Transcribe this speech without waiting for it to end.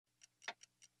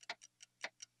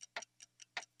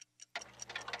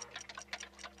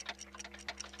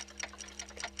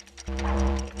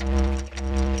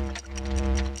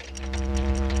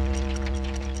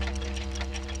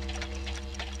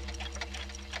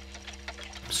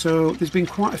So there's been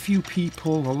quite a few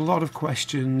people, a lot of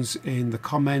questions in the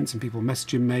comments and people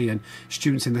messaging me and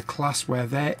students in the class where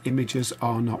their images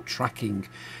are not tracking.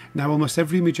 Now almost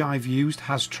every image I've used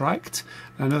has tracked.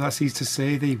 I know that's easy to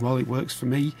say, well, it works for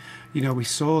me. You know, we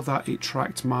saw that it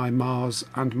tracked my Mars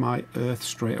and my Earth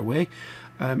straight away.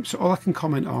 So all I can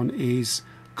comment on is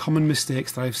common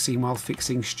mistakes that I've seen while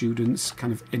fixing students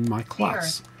kind of in my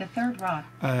class. The third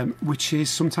rod. Which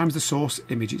is sometimes the source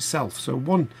image itself. So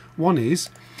one is,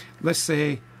 let's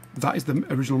say that is the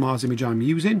original Mars image I'm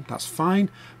using, that's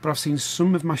fine, but I've seen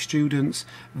some of my students,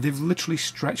 they've literally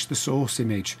stretched the source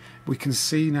image. We can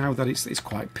see now that it's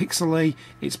quite pixely,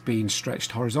 it's been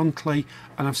stretched horizontally,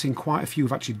 and I've seen quite a few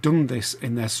have actually done this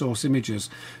in their source images.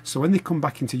 So when they come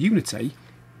back into Unity,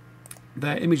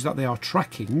 their image that they are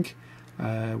tracking,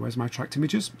 where's my tracked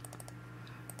images?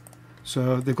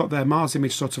 So they've got their Mars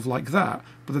image sort of like that,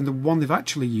 but then the one they've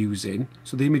actually using,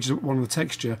 so the image one of the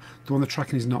texture, the one they're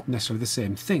tracking is not necessarily the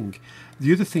same thing.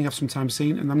 The other thing I've sometimes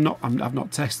seen, and I've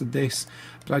not tested this,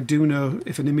 but I do know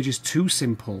if an image is too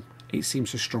simple, it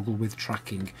seems to struggle with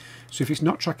tracking. So if it's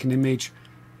not tracking image,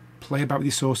 play about with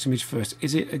your source image first.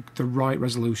 Is it the right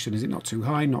resolution? Is it not too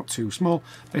high, not too small?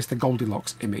 It's the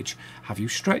Goldilocks image. Have you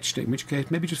stretched it? In which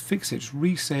case, maybe just fix it, just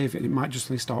resave it, and it might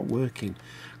just start working.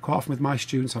 Quite often with my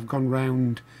students, I've gone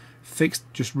round, fixed,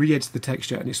 just re-edited the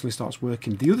texture, and it suddenly starts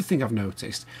working. The other thing I've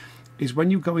noticed is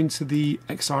when you go into the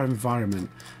XR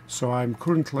environment, so I'm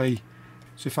currently,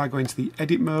 so if I go into the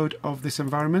edit mode of this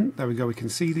environment, there we go, we can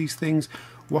see these things.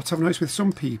 What I've noticed with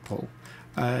some people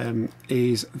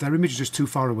is their image is just too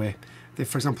far away.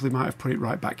 For example, they might have put it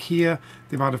right back here,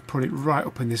 they might have put it right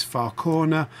up in this far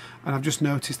corner, and I've just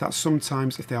noticed that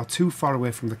sometimes if they are too far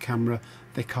away from the camera,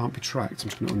 they can't be tracked. I'm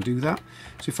just going to undo that.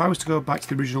 So if I was to go back to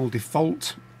the original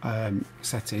default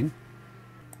setting,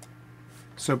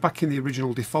 so back in the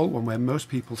original default one where most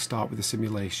people start with the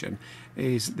simulation,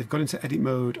 is they've gone into edit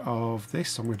mode of this,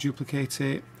 so I'm going to duplicate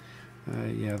it,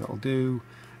 yeah, that'll do,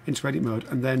 into edit mode,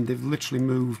 and then they've literally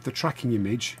moved the tracking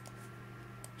image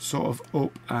sort of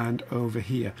up and over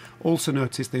here. Also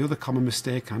notice the other common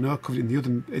mistake I know I covered in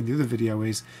the other video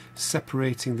is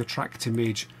separating the tracked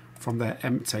image from their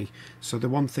empty. So the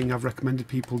one thing I've recommended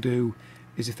people do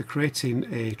is if they're creating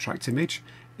a tracked image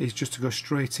is just to go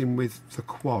straight in with the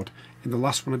quad. In the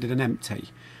last one I did an empty,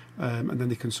 and then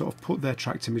they can sort of put their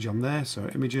tracked image on there. So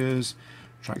images,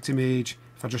 tracked image,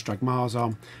 if I just drag Mars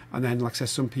on, and then like I said,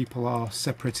 some people are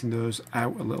separating those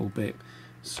out a little bit.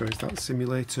 So is that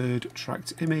simulated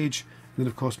tracked image, and then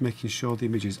of course making sure the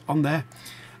image is on there,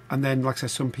 and then like I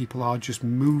said, some people are just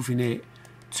moving it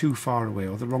too far away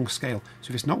or the wrong scale. So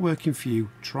if it's not working for you,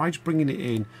 try just bringing it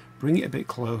in, bring it a bit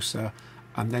closer,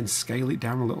 and then scale it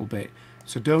down a little bit.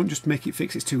 So don't just make it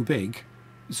fix it's too big,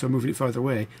 so moving it further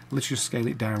away, let's just scale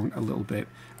it down a little bit.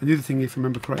 And the other thing, if I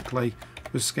remember correctly,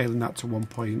 was scaling that to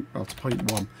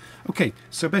 0.1. Okay,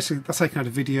 so basically that's how I had a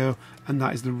video, and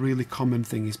that is the really common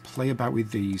thing, is play about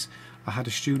with these. I had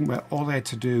a student where all they had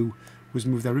to do was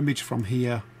move their image from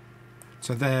here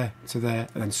to there, and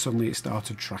then suddenly it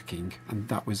started tracking, and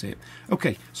that was it.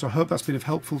 Okay, so I hope that's been of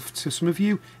helpful to some of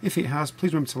you. If it has,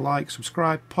 please remember to like,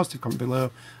 subscribe, positive comment below,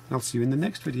 and I'll see you in the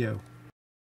next video.